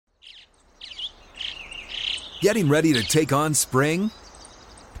Getting ready to take on spring?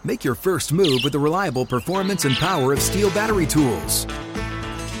 Make your first move with the reliable performance and power of Steel battery tools.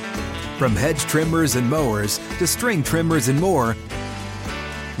 From hedge trimmers and mowers to string trimmers and more,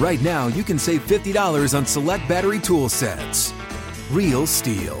 right now you can save $50 on select battery tool sets. Real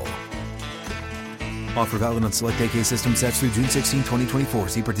Steel. Offer valid on select AK system sets through June 16, 2024.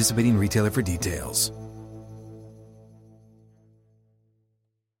 See participating retailer for details.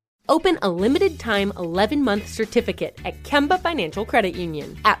 Open a limited-time 11-month certificate at Kemba Financial Credit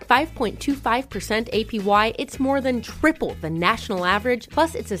Union. At 5.25% APY, it's more than triple the national average,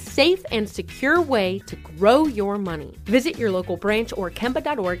 plus it's a safe and secure way to grow your money. Visit your local branch or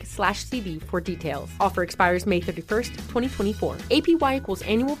kemba.org/CD for details. Offer expires May 31st, 2024. APY equals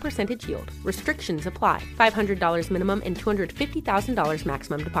annual percentage yield. Restrictions apply. $500 minimum and $250,000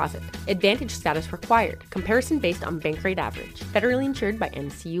 maximum deposit. Advantage status required. Comparison based on bank rate average. Federally insured by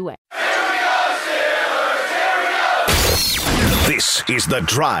NCUA. This is The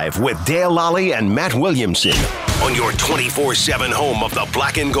Drive with Dale Lally and Matt Williamson on your 24/7 home of the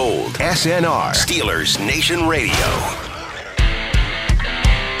black and gold. SNR, Steelers Nation Radio.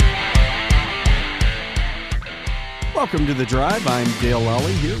 Welcome to The Drive. I'm Dale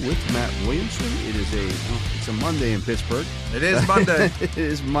Lally here with Matt Williamson. It's a Monday in Pittsburgh. It is Monday. It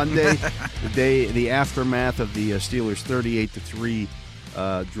is Monday, the aftermath of the Steelers 38-3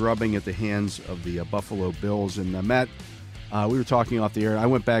 drubbing at the hands of the Buffalo Bills. And Matt, we were talking off the air. I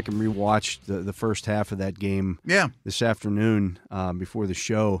went back and rewatched the first half of that game this afternoon before the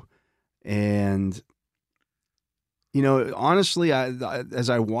show. And, you know, honestly, as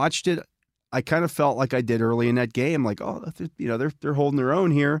I watched it, I kind of felt like I did early in that game. Like, they're holding their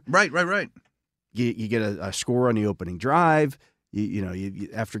own here. Right. You get a score on the opening drive. You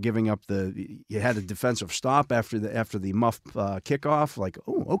after giving up you had a defensive stop after the muff kickoff. Like,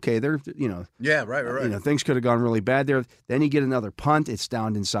 oh, okay, right. Things could have gone really bad there. Then you get another punt. It's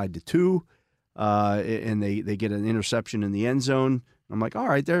down inside the 2, and they get an interception in the end zone. I'm like, all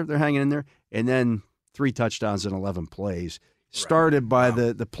right, they're hanging in there. And then 3 touchdowns in 11 plays. Started by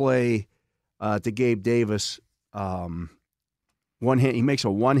the play to Gabe Davis. He makes a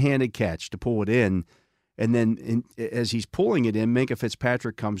one-handed catch to pull it in. And then as he's pulling it in, Minkah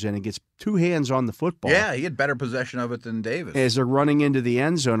Fitzpatrick comes in and gets 2 hands on the football. Yeah, he had better possession of it than Davis. As they're running into the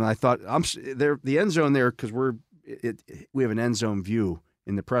end zone, and I thought, the end zone there, because we have an end zone view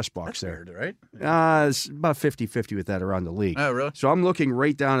in the press box. That's there. Weird, right? It's about 50-50 with that around the league. Oh, really? So I'm looking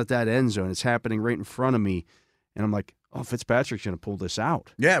right down at that end zone. It's happening right in front of me. And I'm like, oh, Fitzpatrick's going to pull this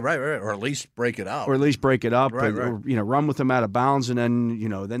out. Yeah, right. Or at least break it up. Or Right. Or, run with them out of bounds, and then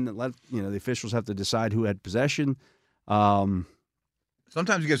the officials have to decide who had possession.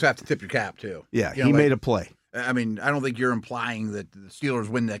 Sometimes you just have to tip your cap too. Yeah, he made a play. I mean, I don't think you're implying that the Steelers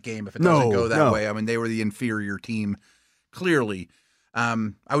win that game if it doesn't go that way. I mean, they were the inferior team, clearly.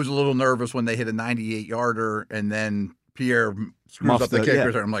 I was a little nervous when they hit a 98-yarder, and then Pierre screws up the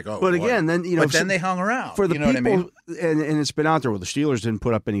kickers. I'm like, oh. But again, then But then they hung around. For the people, what I mean? and it's been out there where the Steelers didn't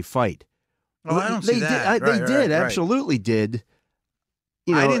put up any fight. Oh, I don't see that. They did, absolutely did.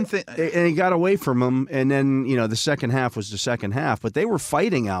 I didn't think, and he got away from them. And then the second half was the second half, but they were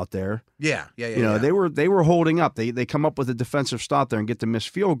fighting out there. Yeah. They were holding up. They come up with a defensive stop there and get the missed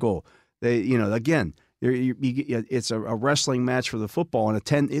field goal. Again. It's a wrestling match for the football, and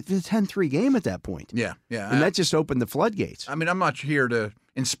it's a 10-3 game at that point. Yeah. And that just opened the floodgates. I mean, I'm not here to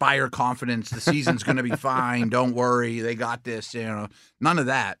inspire confidence. The season's going to be fine. Don't worry. They got this. None of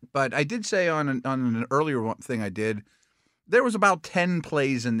that. But I did say on an earlier thing I did, there was about 10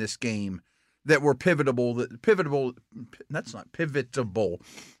 plays in this game that were pivotable. That's not pivotable.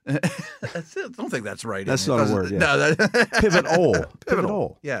 I don't think that's right. That's not a word. Yeah. No,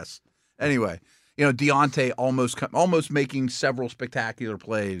 Pivotal. Yes. Anyway. Deontay almost making several spectacular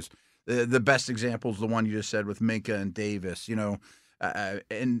plays. The best example is the one you just said with Minkah and Davis.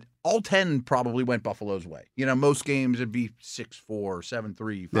 And all 10 probably went Buffalo's way. Most games it'd be 6-4,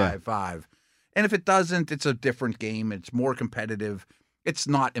 7-3, 5-5. And if it doesn't, it's a different game. It's more competitive. It's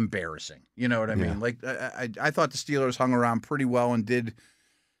not embarrassing. You know what I mean? Like I thought the Steelers hung around pretty well and did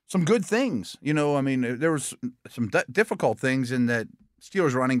some good things. There was some difficult things in that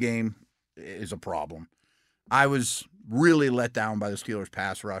Steelers running game is a problem. I was really let down by the Steelers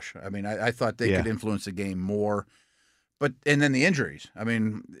pass rush. I mean, I thought they could influence the game more. And then the injuries. I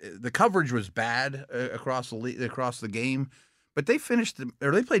mean, the coverage was bad across the game, but they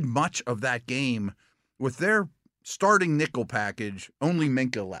played much of that game with their starting nickel package, only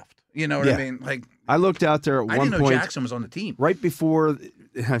Minkah left. You know what I mean? Like, I looked out there at one point. I didn't know Jackson was on the team. Right before,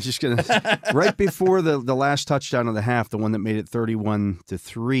 I was just going to, right before the last touchdown of the half, the one that made it 31-3.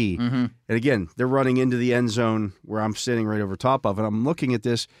 Mm-hmm. And again, they're running into the end zone where I'm sitting right over top of it. I'm looking at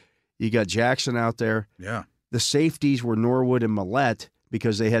this. You got Jackson out there. Yeah. The safeties were Norwood and Millette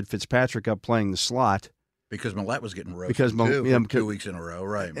because they had Fitzpatrick up playing the slot. Because Millette was getting roasted for 2 weeks in a row,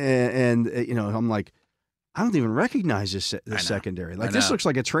 right? And you know, I'm like, I don't even recognize this secondary. Like, this looks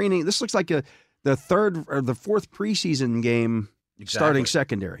like a training. This looks like the third or the fourth preseason game starting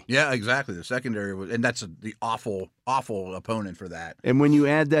secondary. Yeah, exactly. The secondary was, and that's the awful opponent for that. And when you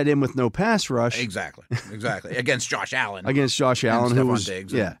add that in with no pass rush, exactly against Josh Allen, who was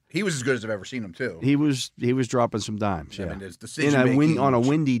Diggs, yeah, he was as good as I've ever seen him too. He was dropping some dimes. Yeah, I mean, his decision on a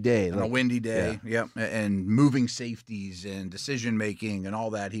windy day. Yeah, and moving safeties and decision making and all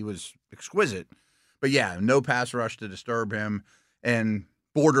that, he was exquisite. But yeah, no pass rush to disturb him, and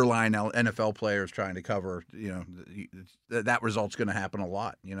borderline NFL players trying to cover. You know, that result's going to happen a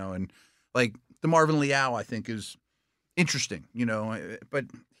lot. You know, and like the Marvin Leal, I think is interesting. You know, but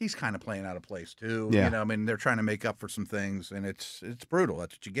he's kind of playing out of place too. Yeah. You know, I mean, they're trying to make up for some things, and it's brutal.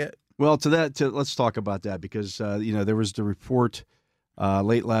 That's what you get. Well, let's talk about that because you know, there was the report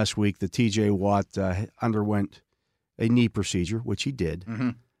late last week that T.J. Watt underwent a knee procedure, which he did. Mm-hmm.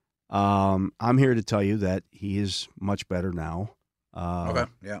 I'm here to tell you that he is much better now. Okay,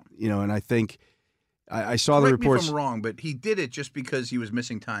 yeah. You know, and I think I saw the reports. Correct me if I'm wrong, but he did it just because he was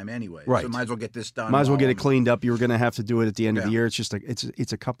missing time anyway. Right. So might as well get this done. Might as well get it cleaned up. You were going to have to do it at the end of the year. It's just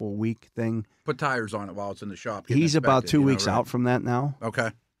it's a couple week thing. Put tires on it while it's in the shop. He's about 2 weeks out from that now.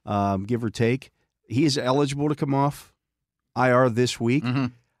 Okay. Give or take. He is eligible to come off IR this week. Mm-hmm.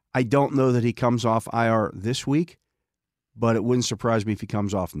 I don't know that he comes off IR this week, but it wouldn't surprise me if he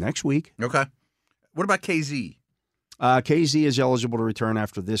comes off next week. Okay. What about KZ? KZ is eligible to return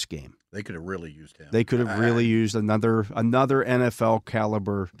after this game. They could have really used him. They could have really used another NFL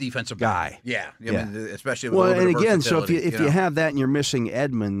caliber defensive guy. Yeah. I mean, especially with well, a little and bit again, of so if you have that and you're missing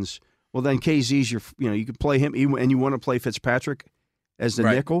Edmonds, well then KZ's you could play him, and you want to play Fitzpatrick as the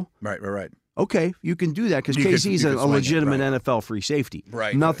nickel. Right. Okay, you can do that because KZ's a legitimate NFL free safety.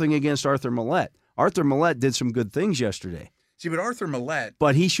 Right. Nothing against Arthur Millette. Arthur Millette did some good things yesterday. See, but Arthur Millette...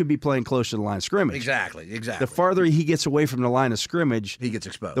 But he should be playing close to the line of scrimmage. Exactly. The farther he gets away from the line of scrimmage... he gets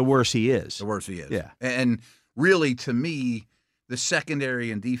exposed. The worse he is. Yeah. And really, to me, the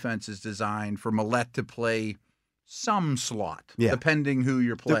secondary and defense is designed for Millette to play some slot, depending who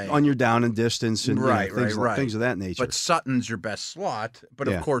you're playing. On your down and distance and things of that nature. But Sutton's your best slot, but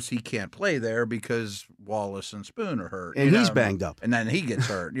of course he can't play there because Wallace and Spoon are hurt. And he's banged up. And then he gets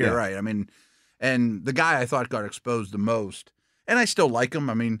hurt. You're right. I mean... And the guy I thought got exposed the most, and I still like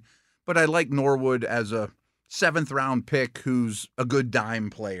him, I mean, but I like Norwood as a 7th-round pick who's a good dime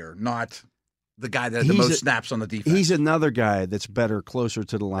player, not the guy that had the most snaps on the defense. He's another guy that's better closer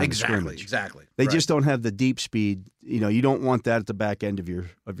to the line of scrimmage. Exactly. They just don't have the deep speed. You know, you don't want that at the back end of your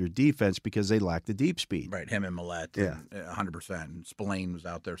defense because they lack the deep speed. Right, him and Millette, 100%. And Spillane was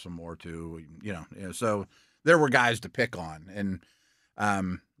out there some more too. You know, so there were guys to pick on,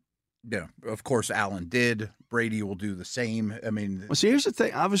 and yeah, of course, Allen did. Brady will do the same. I mean, well, see, here's the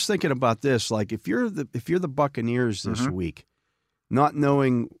thing. I was thinking about this. Like, if you're the Buccaneers this week, not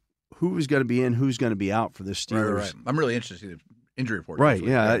knowing who's going to be in, who's going to be out for the Steelers. Right. I'm really interested in the injury report. Right.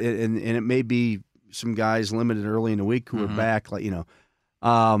 Yeah, and it may be some guys limited early in the week who are back. Like, you're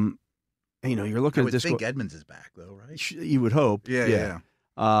looking at this. I would think Edmonds is back though, right? You would hope. Yeah.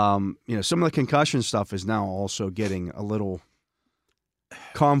 Some of the concussion stuff is now also getting a little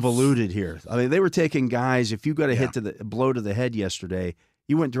convoluted here. I mean, they were taking guys. If you got a blow to the head yesterday,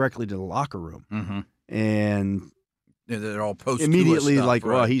 you went directly to the locker room, and they're all post immediately stuff, like,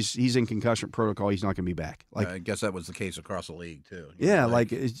 right. well, he's in concussion protocol. He's not going to be back. Like, I guess that was the case across the league too. Yeah,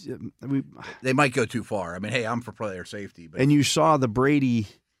 they might go too far. I mean, hey, I'm for player safety, but and you saw the Brady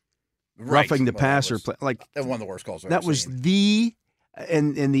roughing the passer play. Like, that one of the worst calls. That was seen.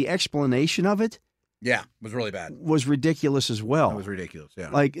 And the explanation of it. Yeah, it was really bad. Was ridiculous as well. It was ridiculous, yeah.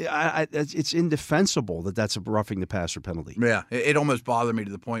 Like, it's indefensible that that's a roughing the passer penalty. Yeah, it almost bothered me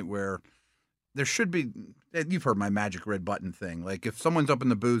to the point where there should be – you've heard my magic red button thing. Like, if someone's up in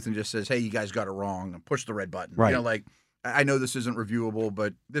the booth and just says, hey, you guys got it wrong, push the red button. Right. You know, like, I know this isn't reviewable,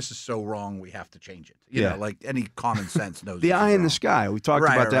 but this is so wrong we have to change it. You know, like any common sense knows the eye in the sky. We talked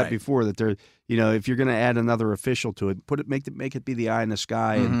about that before, that there – if you're going to add another official to it, make it be the eye in the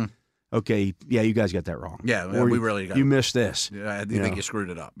sky and – okay, yeah, you guys got that wrong. Yeah, or we really got you missed this. Yeah, I think you screwed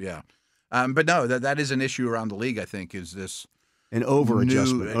it up. Yeah, but no, that is an issue around the league. I think is this An over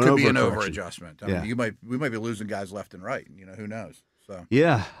adjustment. It could be an over adjustment. I mean, we might be losing guys left and right. Who knows? So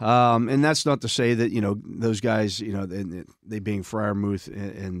yeah, and that's not to say that those guys, they being Freiermuth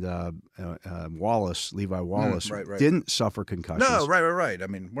and Wallace, Levi Wallace, didn't suffer concussions. No, right. I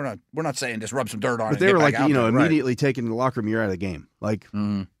mean, we're not saying just rub some dirt on. But they were like immediately taken to the locker room. You're out of the game. Like,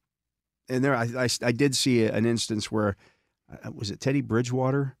 and there I did see an instance where was it Teddy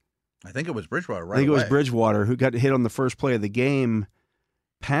Bridgewater? I think it was Bridgewater. Right, I think it was Bridgewater who got hit on the first play of the game,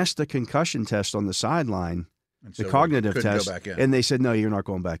 passed the concussion test on the sideline. And the cognitive test, and they said, no, you're not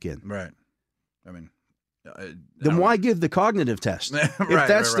going back in. Right. I mean, then why give the cognitive test? If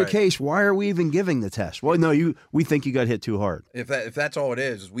that's the case, why are we even giving the test? Well, no, we think you got hit too hard. If that's all it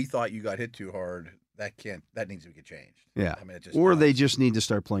is we thought you got hit too hard, that needs to get changed. Yeah. I mean, they just need to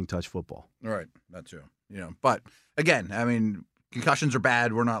start playing touch football. Right. That too. But again, I mean, concussions are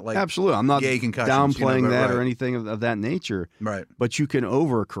bad. We're not like absolutely. I'm not downplaying that or anything of that nature. Right. But you can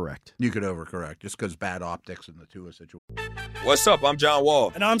overcorrect. You could overcorrect just because bad optics in the Tua situation. What's up? I'm John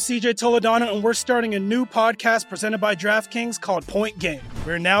Wall. And I'm CJ Toledano, and we're starting a new podcast presented by DraftKings called Point Game.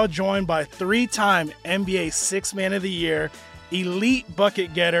 We're now joined by 3-time NBA Sixth Man of the Year, elite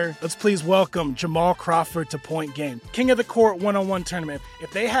bucket getter. Let's please welcome Jamal Crawford to Point Game. King of the Court one-on-one tournament.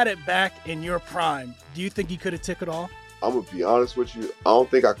 If they had it back in your prime, do you think you could have took it all? I'm going to be honest with you. I don't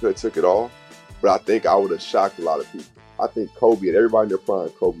think I could have took it all, but I think I would have shocked a lot of people. I think Kobe and everybody in their prime,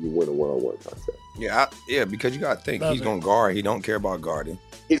 Kobe would win a one-on-one contest. Yeah, because you got to think. He's going to guard. He don't care about guarding.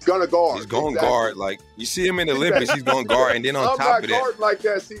 He's going to guard. He's going to guard. Like, you see him in the Olympics, he's going to guard. And then on top of that. I'm not guarding like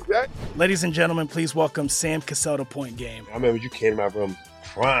that, CJ. Ladies and gentlemen, please welcome Sam Cassell to Point Game. I remember you came to my room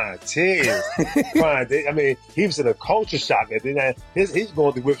crying, tears, crying. I mean, he was in a culture shock. And then he's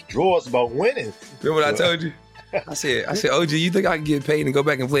going through withdrawals about winning. Remember what I told you? I said, OG, you think I can get paid and go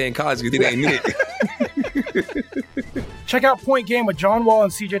back and play in college because it ain't it? Check out Point Game with John Wall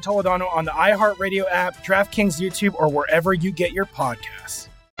and CJ Toledano on the iHeartRadio app, DraftKings YouTube, or wherever you get your podcasts.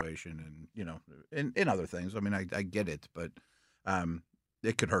 And in other things, I mean, I get it, but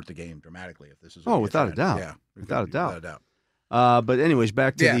it could hurt the game dramatically if this is. Without a doubt. Yeah, without a doubt. But anyways,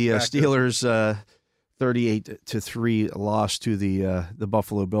 back to the Steelers. 38-3 loss to the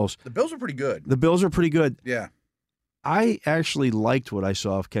Buffalo Bills. The Bills are pretty good. The Bills are pretty good. Yeah. I actually liked what I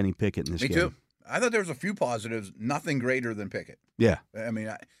saw of Kenny Pickett in this game. Me too. I thought there was a few positives, nothing greater than Pickett. Yeah. I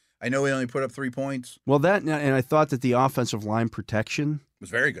mean, I know he only put up 3 points. Well, and I thought that the offensive line protection was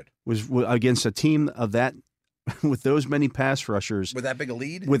very good. Was against a team of that, with those many pass rushers. With that big a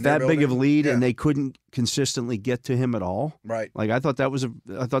lead? And they couldn't consistently get to him at all. Right. Like, I thought those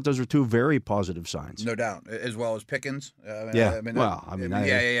were two very positive signs. No doubt. As well as Pickens. Yeah.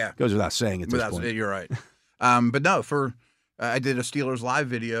 Goes without saying at this point. You're right. But no, I did a Steelers live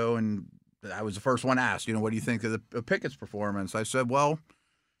video, and I was the first one asked, what do you think of Pickett's performance? I said, well,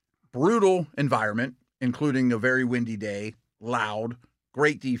 brutal environment, including a very windy day, loud,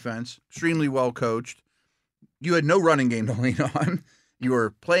 great defense, extremely well coached. You had no running game to lean on. You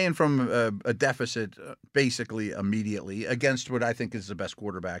were playing from a deficit basically immediately against what I think is the best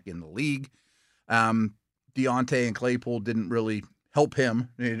quarterback in the league. Deontay and Claypool didn't really help him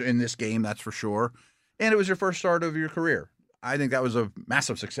in this game, that's for sure. And it was your first start of your career. I think that was a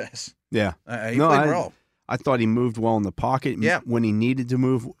massive success. Yeah. He played well. I thought he moved well in the pocket when he needed to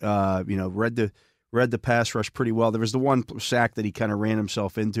move. Read the pass rush pretty well. There was the one sack that he kind of ran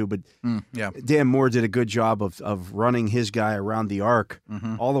himself into, but Dan Moore did a good job of running his guy around the arc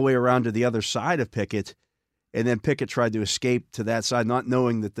all the way around to the other side of Pickett, and then Pickett tried to escape to that side, not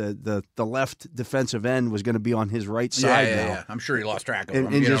knowing that the left defensive end was going to be on his right side now. Yeah. I'm sure he lost track of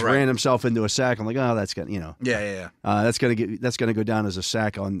him. And just ran himself into a sack. I'm like, oh, that's gonna, that's gonna go down as a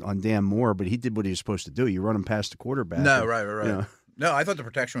sack on Dan Moore, but he did what he was supposed to do. You run him past the quarterback. No, right. No, I thought the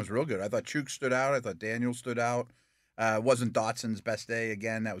protection was real good. I thought Chuk stood out. I thought Daniel stood out. Wasn't Dotson's best day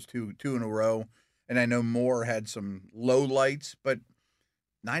again. That was two in a row. And I know Moore had some low lights, but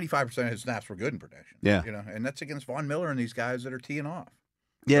 95% of his snaps were good in protection. Yeah. And that's against Von Miller and these guys that are teeing off.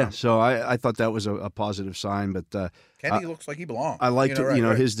 Yeah, so I thought that was a positive sign. But Kenny looks like he belongs. I liked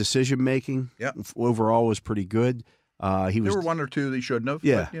his decision making. Yeah. Overall was pretty good. There were one or two they shouldn't have.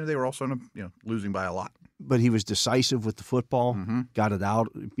 Yeah. But, they were also losing by a lot. But he was decisive with the football, got it out,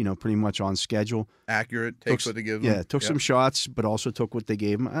 pretty much on schedule. Accurate, takes what they give him. Yeah, took some shots, but also took what they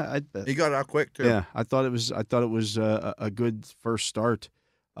gave him. He got it out quick too. Yeah, I thought it was a good first start,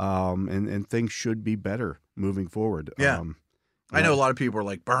 and things should be better moving forward. Yeah, I know a lot of people are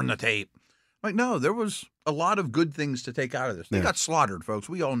like, burn the tape. Like, no, there was a lot of good things to take out of this. They got slaughtered, folks.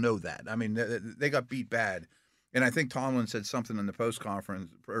 We all know that. I mean, they got beat bad. And I think Tomlin said something in the press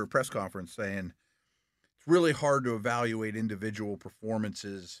conference saying, it's really hard to evaluate individual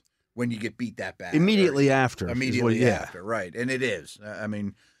performances when you get beat that bad. Immediately after. After, right. And it is. I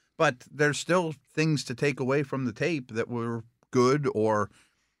mean, but there's still things to take away from the tape that were good, or,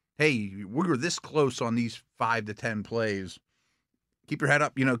 hey, we were this close on these 5 to 10 plays. Keep your head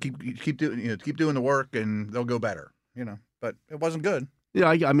up, keep doing the work, and they'll go better, But it wasn't good. Yeah,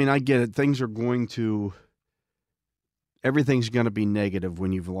 I mean, I get it. Everything's going to be negative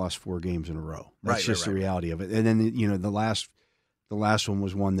when you've lost 4 games in a row. That's just the reality of it. And then, the last one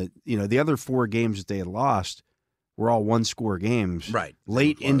was one that, the other 4 games that they had lost were all 1-score games. Right.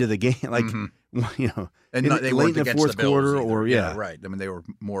 Late into the game, like, and they late in the fourth quarter or, right. I mean, they were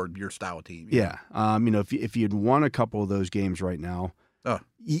more your style team. Yeah. If you'd won a couple of those games right now,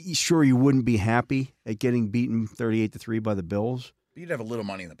 sure, you wouldn't be happy at getting beaten 38-3 by the Bills. You'd have a little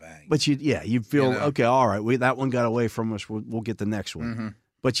money in the bank. But you'd feel, okay, all right, that one got away from us. We'll get the next one. Mm-hmm.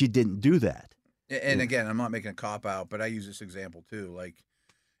 But you didn't do that. And again, I'm not making a cop-out, but I use this example too. Like,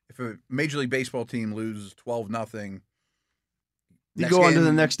 if a Major League Baseball team loses 12-0, you go on to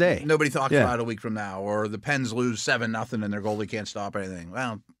the next day. Nobody talks about it a week from now. Or the Pens lose 7-0 and their goalie can't stop anything.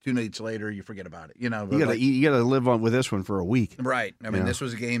 Well, 2 nights later, you forget about it. You gotta live on with this one for a week. Right. I mean, this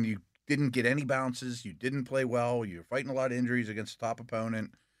was a game you didn't get any bounces. You didn't play well. You're fighting a lot of injuries against a top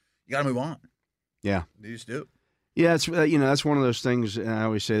opponent. You got to move on. Yeah. You just do. Yeah, it's that's one of those things, and I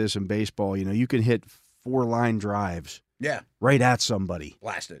always say this in baseball, you can hit 4 line drives. Yeah. Right at somebody.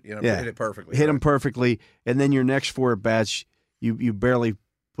 Blast it. Hit it perfectly. Hit them perfectly, and then your next 4 at-bats, you barely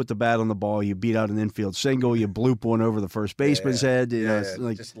put the bat on the ball, you beat out an infield single, you bloop one over the first baseman's head. It's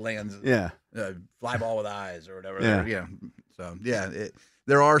like, just lands. Yeah. Fly ball with eyes or whatever. Yeah. So,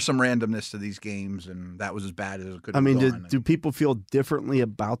 there are some randomness to these games, and that was as bad as it could have gone. Do people feel differently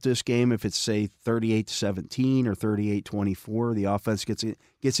about this game if it's, say, 38-17 or 38-24? The offense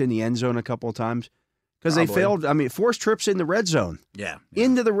gets in the end zone a couple of times? Because they failed, forced trips in the red zone. Yeah.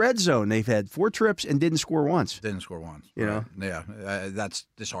 Into the red zone. They've had 4 trips and didn't score once. Yeah, that's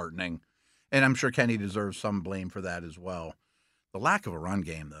disheartening. And I'm sure Kenny deserves some blame for that as well. The lack of a run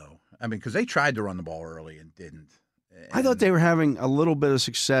game, though. I mean, because they tried to run the ball early and didn't. I thought they were having a little bit of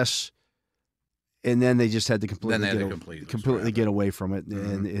success, and then they just had to completely get away from it,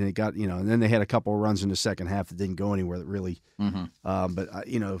 and it got and then they had a couple of runs in the second half that didn't go anywhere that really. Mm-hmm. But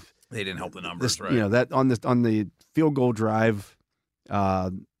they didn't help the numbers, right? That on the field goal drive,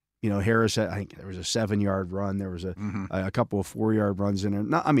 Harris, I think there was a 7-yard run, there was a couple of 4-yard runs in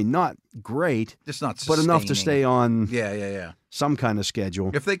there. Not great, just not, but enough to stay on. Yeah. Some kind of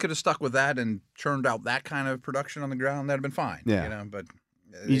schedule. If they could have stuck with that and churned out that kind of production on the ground, that'd have been fine. Yeah, but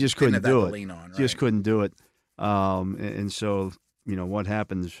you just couldn't do it. Lean on, right? Just couldn't do it. And so what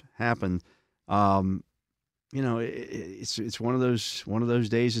happened. It's one of those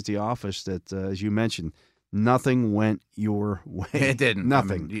days at the office that, as you mentioned, nothing went your way. It didn't.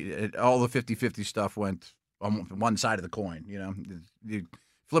 Nothing. All the 50-50 stuff went on one side of the coin. You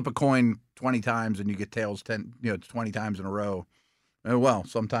flip a coin 20 times and you get tails 20 times in a row. Well,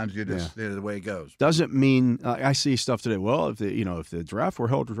 sometimes you just the way it goes. Doesn't mean I see stuff today. Well, if the draft were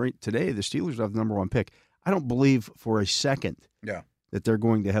held right today, the Steelers have the number 1 pick. I don't believe for a second that they're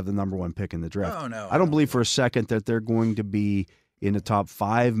going to have the number 1 pick in the draft. Oh, no. I don't believe for a second that they're going to be in the top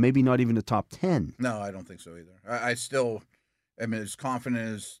 5, maybe not even the top 10. No, I don't think so either. I still am as confident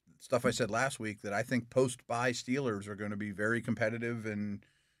as stuff I said last week that I think post-bye Steelers are going to be very competitive and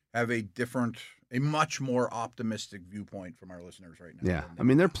have a much more optimistic viewpoint from our listeners right now. Yeah,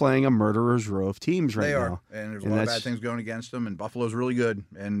 they're playing a murderer's row of teams right now. They are, and there's a lot of bad things going against them, and Buffalo's really good,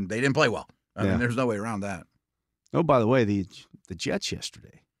 and they didn't play well. I mean, there's no way around that. Oh, by the way, the Jets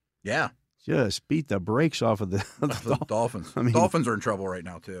yesterday. Yeah. Just beat the brakes off of the Dolphins. Dolphins are in trouble right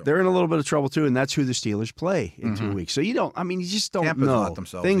now, too. They're in a little bit of trouble, too, and that's who the Steelers play in 2 weeks. So you just don't Tampa's know. not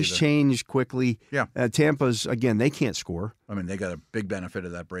themselves Things either. change quickly. Yeah. Tampa's, again, they can't score. They got a big benefit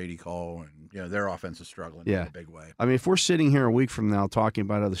of that Brady call, and their offense is struggling in a big way. If we're sitting here a week from now talking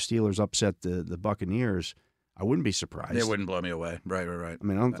about how the Steelers upset the Buccaneers, I wouldn't be surprised. It wouldn't blow me away. Right.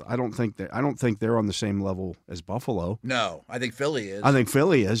 I don't think they're on the same level as Buffalo. No, I think Philly is. I think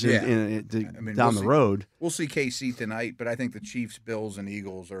Philly is down the road. We'll see KC tonight, but I think the Chiefs, Bills, and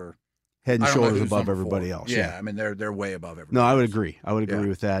Eagles are head and shoulders above everybody else. Yeah, they're way above everybody. No, I would agree. I would agree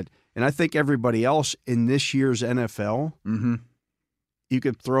with that. And I think everybody else in this year's NFL, you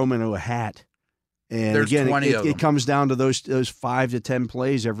could throw them into a hat. And there's again, 20 of them. It comes down to those 5 to 10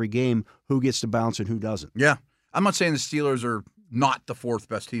 plays every game. Who gets to bounce and who doesn't? Yeah. I'm not saying the Steelers are not the 4th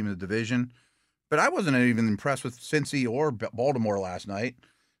best team in the division, but I wasn't even impressed with Cincy or Baltimore last night.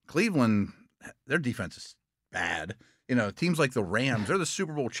 Cleveland, their defense is bad. Teams like the Rams, they're the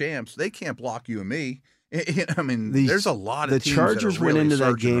Super Bowl champs. They can't block you and me. I mean, there's a lot of the teams Chargers that are really went into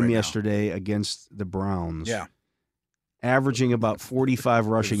that surging game right now. yesterday against the Browns. Yeah. Averaging about 45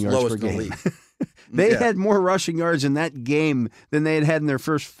 rushing yards per lowest in the game. league. They Yeah. had more rushing yards in that game than they had in their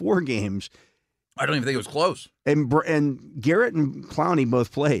first 4 games. I don't even think it was close. And Garrett and Clowney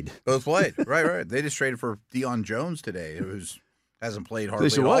both played. Both played. right. They just traded for Deion Jones today, who hasn't played hardly They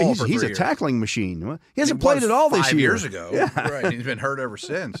said, at well, all he's a 3 years. tackling machine. Well, he hasn't He played was at all this 5 year. years ago. Yeah. Right. He's been hurt ever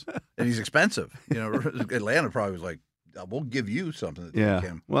since. And he's expensive. Atlanta probably was like, we'll give you something to take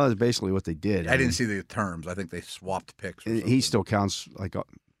him. Well, that's basically what they did. I didn't see the terms. I think they swapped picks. He still counts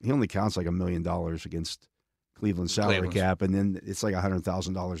he only counts like $1 million against Cleveland's salary cap, and then it's like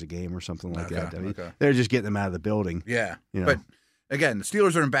 $100,000 a game or something like that. I mean, they're just getting them out of the building. Yeah. But again, the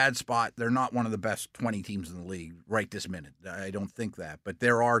Steelers are in a bad spot. They're not one of the best 20 teams in the league right this minute. I don't think that. But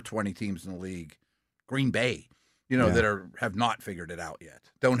there are 20 teams in the league. Green Bay, that have not figured it out yet.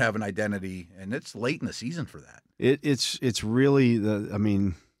 Don't have an identity, and it's late in the season for that. It's really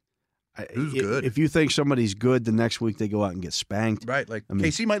who's good? If you think somebody's good, the next week they go out and get spanked. Right,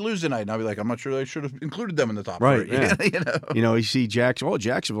 KC might lose tonight, and I'll be like, I'm not sure I should have included them in the top right, three. Yeah. You see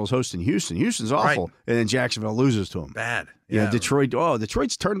Jacksonville's hosting Houston. Houston's awful, Right. And then Jacksonville loses to them. Bad. Yeah.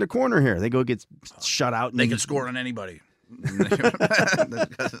 Detroit's turned the corner here. They go get shut out. They can score on anybody. They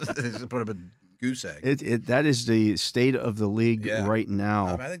just put up a goose egg. That is the state of the league right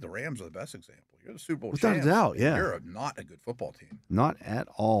now. I think the Rams are the best example. You're the Super Bowl Without champs. a doubt, yeah. You're not a good football team. Not at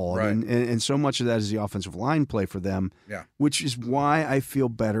all. Right. I mean, and so much of that is the offensive line play for them, which is why I feel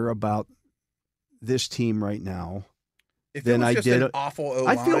better about this team right now than I did. An awful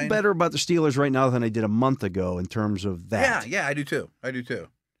O-line. I feel better about the Steelers right now than I did a month ago in terms of that. Yeah, I do too.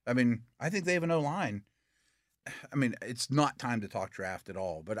 I mean, I think they have an O-line. I mean, it's not time to talk draft at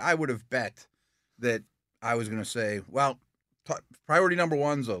all, but I would have bet that I was going to say, well, priority number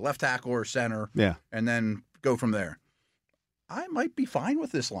one's a left tackle or center, and then go from there. I might be fine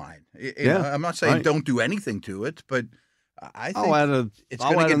with this line. I'm not saying don't do anything to it, but I think I'll add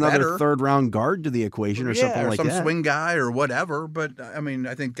another better. third-round guard to the equation or something like some that. Swing guy or whatever. But, I mean,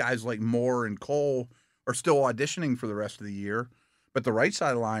 I think guys like Moore and Cole are still auditioning for the rest of the year. But the right side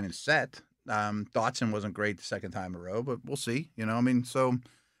of the line is set. Dotson wasn't great the second time in a row, but we'll see. So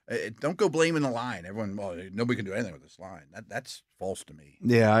don't go blaming the line. Everyone, nobody can do anything with this line. That's false to me.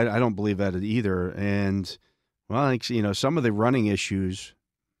 Yeah, I don't believe that either. And, well, I think, some of the running issues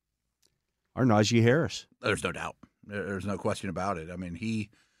are Najee Harris. There's no doubt. There's no question about it. I mean,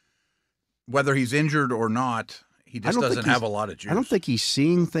 whether he's injured or not, he just doesn't have a lot of juice. I don't think he's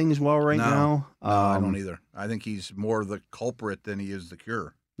seeing things well right now. No, I don't either. I think he's more the culprit than he is the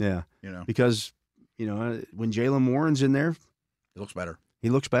cure. Yeah. Because, when Jaylen Warren's in there, he looks better. He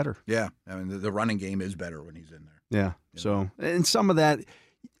looks better. Yeah. I mean, the running game is better when he's in there. Yeah. So, and some of that,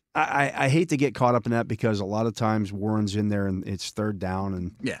 I hate to get caught up in that because a lot of times Warren's in there and it's third down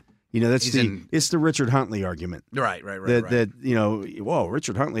and it's the Richard Huntley argument. Right. That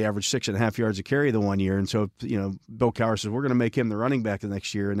Richard Huntley averaged 6.5 yards a carry the one year, and so Bill Cowher says we're going to make him the running back the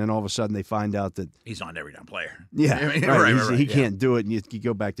next year, and then all of a sudden they find out that he's not an every down player. Yeah, I mean, right. He can't do it, and you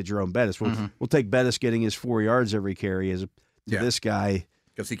go back to Jerome Bettis. We'll take Bettis getting his 4 yards every carry as this guy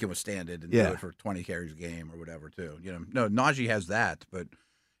because he can withstand it and do it for 20 carries a game or whatever too. No, Najee has that, but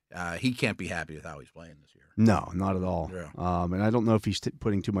he can't be happy with how he's playing this year. No, not at all. Yeah. And I don't know if he's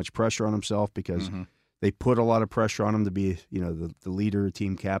putting too much pressure on himself because they put a lot of pressure on him to be, the leader,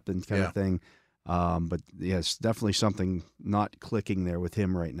 team captain kind of thing. But it's definitely something not clicking there with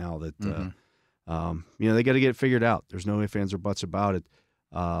him right now that, they got to get it figured out. There's no ifs, ands, or buts about it.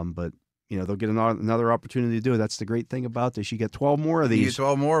 But, they'll get another opportunity to do it. That's the great thing about this. You get 12 more of these. You get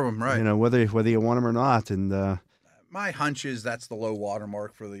 12 more of them, right. Whether you want them or not. And, my hunch is that's the low water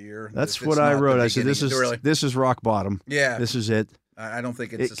mark for the year. That's what I wrote. I said this is rock bottom. Yeah, this is it. I don't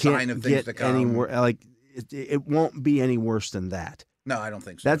think it's a sign of things to come. It won't be any worse than that. No, I don't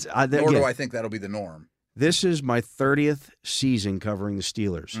think so. Nor do I think that'll be the norm. This is my 30th season covering the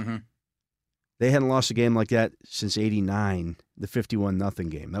Steelers. Mm-hmm. They hadn't lost a game like that since '89, the 51-0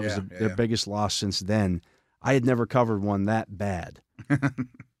 game. That was their biggest loss since then. I had never covered one that bad.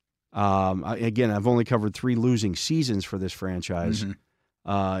 I've only covered 3 losing seasons for this franchise.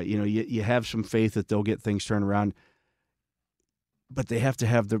 Mm-hmm. You have some faith that they'll get things turned around, but they have to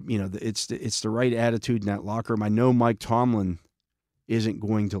have it's the right attitude in that locker room. I know Mike Tomlin isn't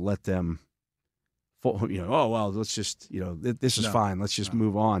going to let them, let's just, this is fine. Let's just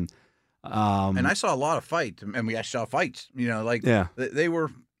move on. And I saw a lot of fights, and we actually saw fights.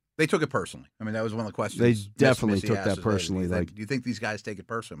 They took it personally. I mean, that was one of the questions. They definitely took that personally. Do you think these guys take it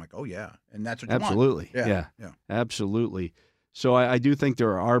personally? I'm like, oh yeah, and that's what you absolutely, want. yeah, absolutely. So I do think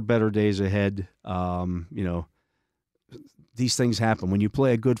there are better days ahead. These things happen. When you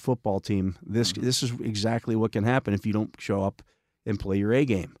play a good football team, this is exactly what can happen if you don't show up and play your A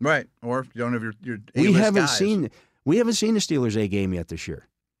game. Right. Or if you don't have your A-list We haven't guys. seen the Steelers' A game yet this year.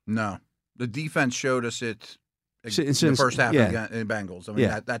 No. The defense showed us it in Since- the first half yeah. in Bengals. I mean,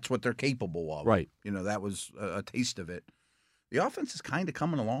 that's what they're capable of. Right. That was a taste of it. The offense is kind of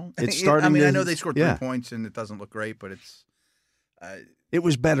coming along. It's starting. I mean, to, I know they scored 3 yeah. points and it doesn't look great, but it's. It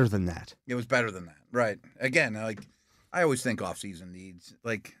was better than that. It was better than that, right? Again, I always think off-season needs.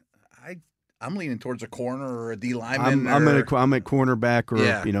 I'm leaning towards a corner or a D lineman. I'm at cornerback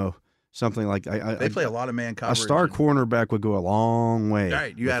or something like. They play a lot of man coverage. A star cornerback would go a long way.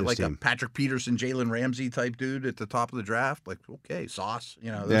 Right, you had team. a Patrick Peterson, Jalen Ramsey type dude at the top of the draft. Sauce,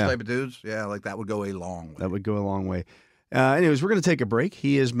 those Yeah. type of dudes. Yeah, that would go a long way. That would go a long way. Anyways, we're going to take a break.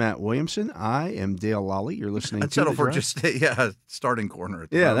 He is Matt Williamson. I am Dale Lally. You're listening I'd to settle The for Drive. just starting corner. At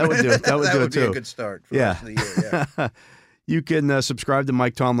the Yeah, that moment. would do it. That would do it would be too. a good start for the rest of the year. Yeah. You can subscribe to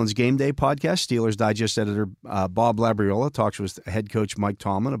Mike Tomlin's Game Day podcast. Steelers Digest editor Bob Labriola talks with head coach Mike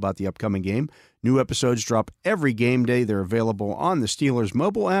Tomlin about the upcoming game. New episodes drop every game day. They're available on the Steelers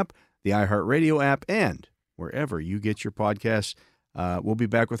mobile app, the iHeartRadio app, and wherever you get your podcasts. We'll be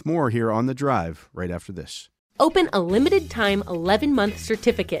back with more here on The Drive right after this. Open a limited-time 11-month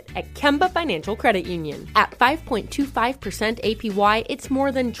certificate at Kemba Financial Credit Union. At 5.25% APY, it's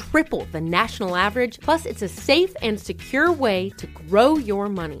more than triple the national average, plus it's a safe and secure way to grow your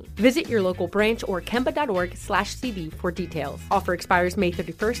money. Visit your local branch or kemba.org/cd for details. Offer expires May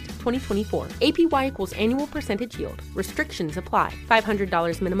 31st, 2024. APY equals annual percentage yield. Restrictions apply.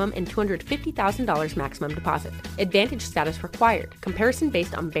 $500 minimum and $250,000 maximum deposit. Advantage status required. Comparison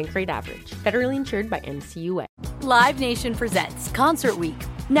based on bank rate average. Federally insured by NCUA. Live Nation presents Concert Week.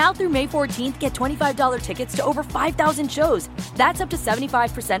 Now through May 14th, get $25 tickets to over 5,000 shows. That's up to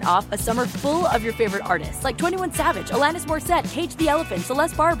 75% off a summer full of your favorite artists like 21 Savage, Alanis Morissette, Cage the Elephant,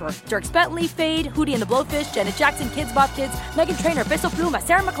 Celeste Barber, Dierks Bentley, Fade, Hootie and the Blowfish, Janet Jackson, Kids Bop Kids, Meghan Trainor, Peso Pluma,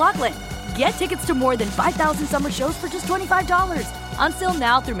 Sarah McLachlan. Get tickets to more than 5,000 summer shows for just $25. On sale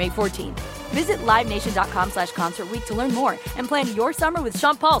now through May 14th. Visit livenation.com/Concert Week to learn more and plan your summer with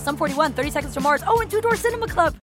Sean Paul, Sum 41, 30 Seconds to Mars, and Two Door Cinema Club.